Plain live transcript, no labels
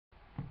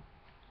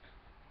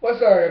What's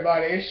up,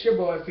 everybody? It's your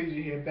boy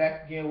CJ here,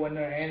 back again with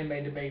another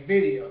anime debate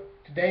video.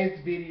 Today's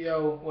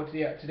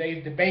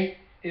debate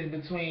is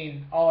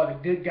between all the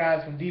good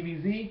guys from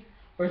DBZ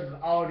versus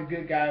all the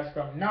good guys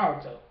from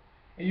Naruto.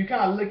 And you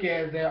kind of look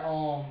at it that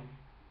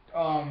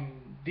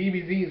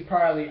DBZ is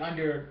probably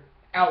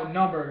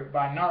outnumbered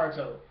by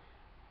Naruto.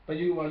 But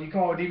you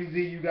call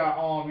DBZ, you got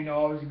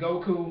obviously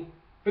Goku,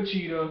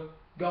 Vegeta,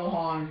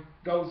 Gohan,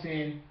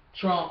 Goten,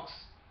 Trunks,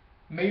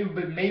 maybe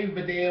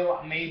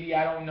Videl, maybe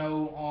I don't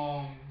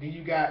know. Then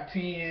you got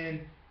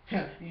Tien,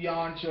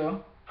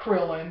 Yamcha,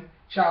 Krillin,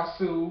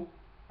 Chaozu.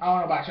 I don't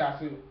know about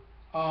Chaozu.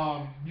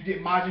 You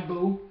get Majin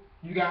Buu.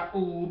 You got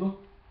Oob.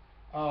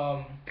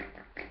 Um,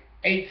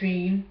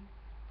 18.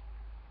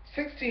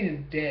 16 is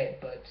dead,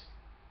 but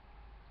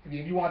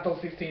if you want to throw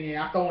 16 in,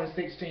 I throw in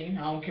 16.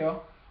 I don't care.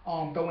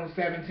 Throw in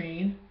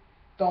 17.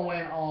 Throw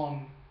in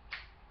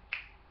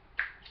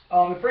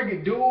the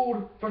freaking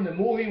dude from the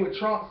movie with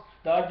Trunks,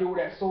 the other dude with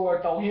that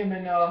sword, throw him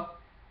in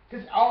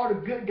just all the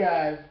good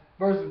guys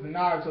versus the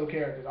Naruto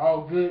characters.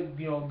 All good,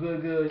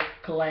 good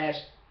clash.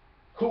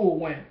 Who will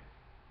win?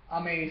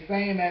 I mean,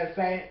 same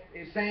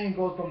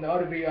goes from the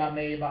other video I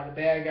made about the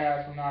bad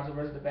guys from Naruto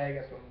versus the bad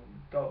guys from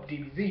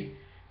DBZ.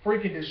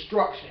 Freaking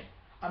destruction.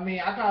 I mean,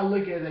 I kind of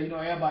look at it,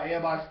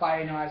 everybody's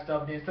fighting and all that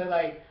stuff. Then say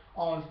like,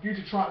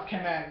 Future Trunks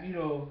came out,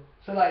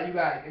 so like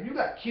if you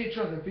got Kid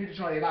Trunks and Future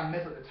Trunks, they might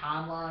mess up the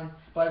timeline.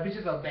 But if it's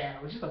just a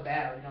battle,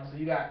 So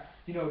you got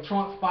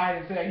Trunks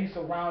fighting, say like he's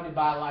surrounded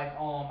by like I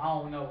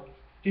don't know,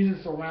 he's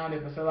just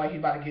surrounded, but say like he's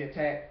about to get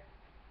attacked.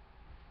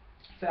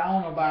 Say I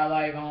don't know by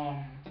like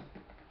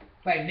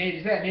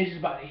Neji's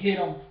about to hit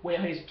him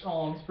with his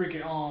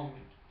freaking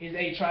his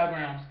 8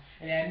 trigrams,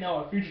 and then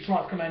if Future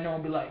Trunks come out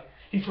and be like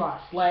he try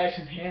to slash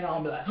his hand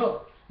on, be like huh.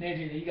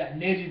 Neji, and you got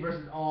Neji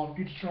versus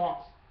Future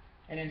Trunks.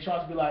 And then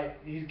Trunks be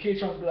like, his kid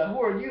Trunks be like,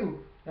 who are you?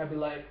 And I'd be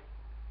like,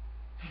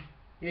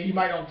 yeah, you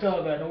might don't tell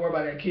him that. Don't worry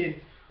about that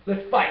kid.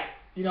 Let's fight.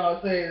 You know what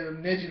I'm saying?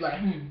 And Neji like,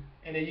 And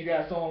then you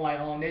got someone like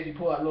Neji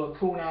pull out little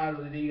kunais.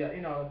 And then you got,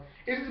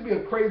 it's just be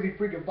a crazy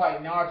freaking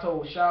fight. Naruto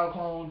with Shadow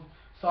Clones,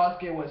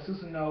 Sasuke with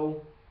Susanoo,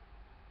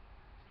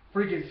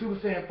 freaking Super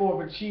Saiyan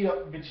 4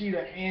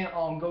 Vegeta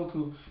and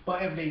Goku.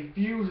 But if they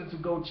fuse into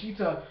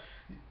Gogeta,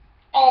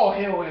 all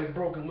hell has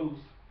broken loose.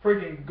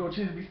 Freaking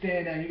Gogeta be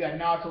standing there. And you got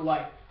Naruto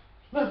like,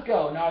 let's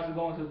go. Naruto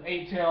going to his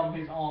 8-tail,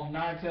 his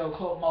 9-tail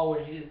cloak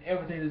mode, and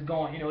everything is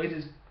going. It's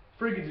just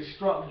freaking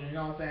destruction. You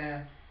know what I'm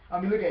saying? I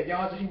mean, look at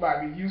Yamcha. He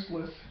might be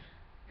useless,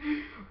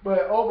 but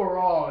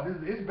overall,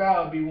 this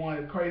battle would be one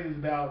of the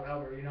craziest battles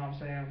ever. You know what I'm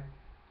saying?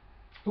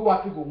 Who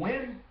I think will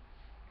win?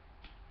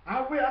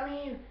 I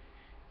mean,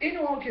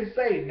 anyone can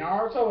say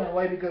Naruto in a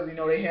way because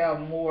they have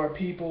more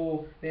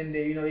people than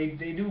they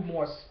do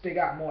more. They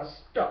got more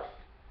stuff.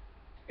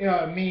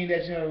 I mean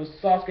that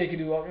Sasuke can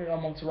do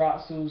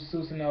Amaterasu,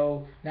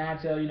 Susanoo,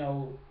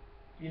 Naruto,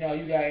 you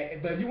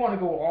got. But if you want to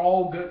go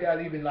all good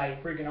guys, even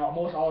like freaking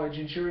most all the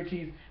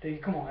Jinchurikis, then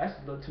come on, that's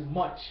a little too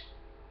much.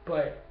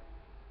 But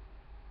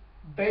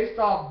based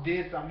off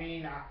this, I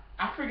mean,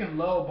 I freaking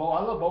love both.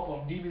 I love both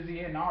of them,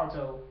 DBZ and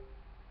Naruto.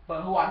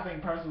 But who I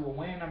think personally will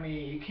win? I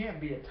mean, it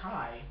can't be a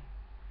tie.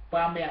 But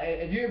I mean,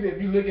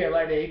 if you look at it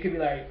like that, it could be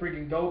like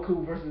freaking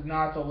Goku versus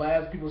Naruto,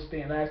 last two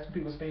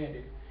people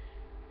standing,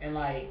 and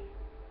like.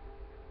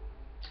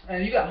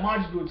 And you got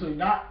Majin Buu too.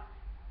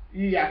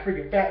 You got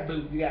freaking Fat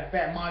Buu. You got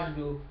Fat Majin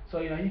Buu. So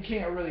he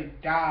can't really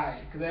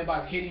die because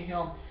everybody's hitting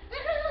him.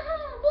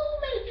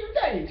 Buu made you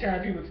die. He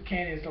turning people to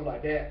candy and stuff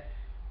like that.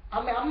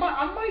 I mean, I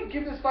might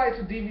give this fight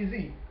to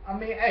DBZ. I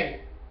mean,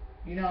 hey,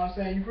 you know what I'm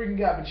saying? You freaking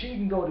got Vegeta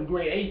can go to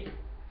Great Ape.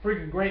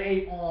 Freaking Great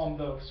Ape on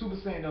the Super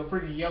Saiyan, the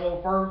freaking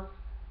yellow fur.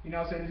 You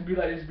know what I'm saying?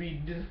 This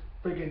be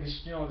freaking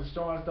destroying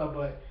stuff,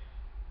 but.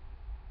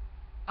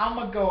 I'm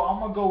gonna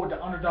go with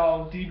the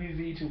underdog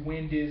DBZ to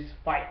win this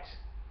fight.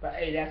 But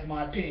hey, that's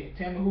my opinion.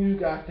 Tell me who you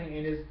guys think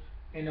in this,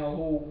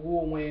 who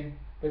will win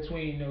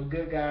between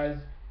good guys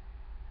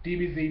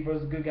DBZ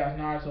versus good guys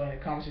Naruto in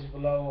the comment section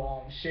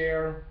below.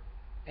 Share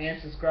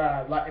and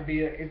subscribe. Like the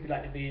video if you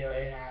like the video,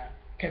 and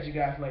catch you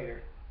guys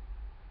later.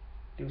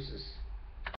 Deuces.